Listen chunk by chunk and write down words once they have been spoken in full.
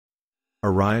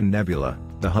Orion Nebula,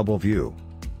 the Hubble View.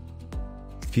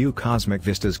 Few cosmic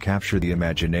vistas capture the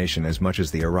imagination as much as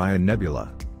the Orion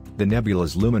Nebula. The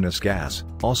nebula's luminous gas,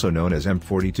 also known as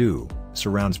M42,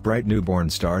 surrounds bright newborn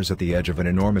stars at the edge of an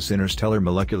enormous interstellar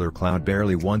molecular cloud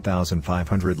barely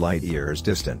 1,500 light-years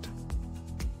distant.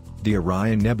 The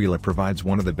Orion Nebula provides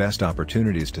one of the best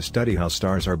opportunities to study how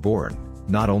stars are born,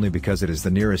 not only because it is the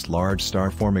nearest large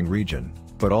star-forming region,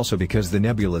 but also because the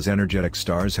nebula's energetic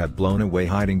stars have blown away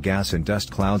hiding gas and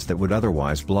dust clouds that would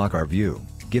otherwise block our view,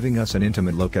 giving us an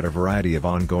intimate look at a variety of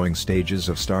ongoing stages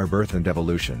of star birth and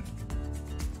evolution.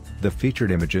 The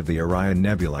featured image of the Orion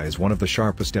Nebula is one of the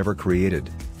sharpest ever created,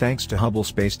 thanks to Hubble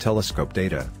Space Telescope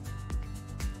data.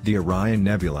 The Orion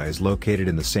Nebula is located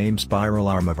in the same spiral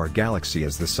arm of our galaxy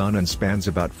as the Sun and spans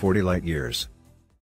about 40 light-years.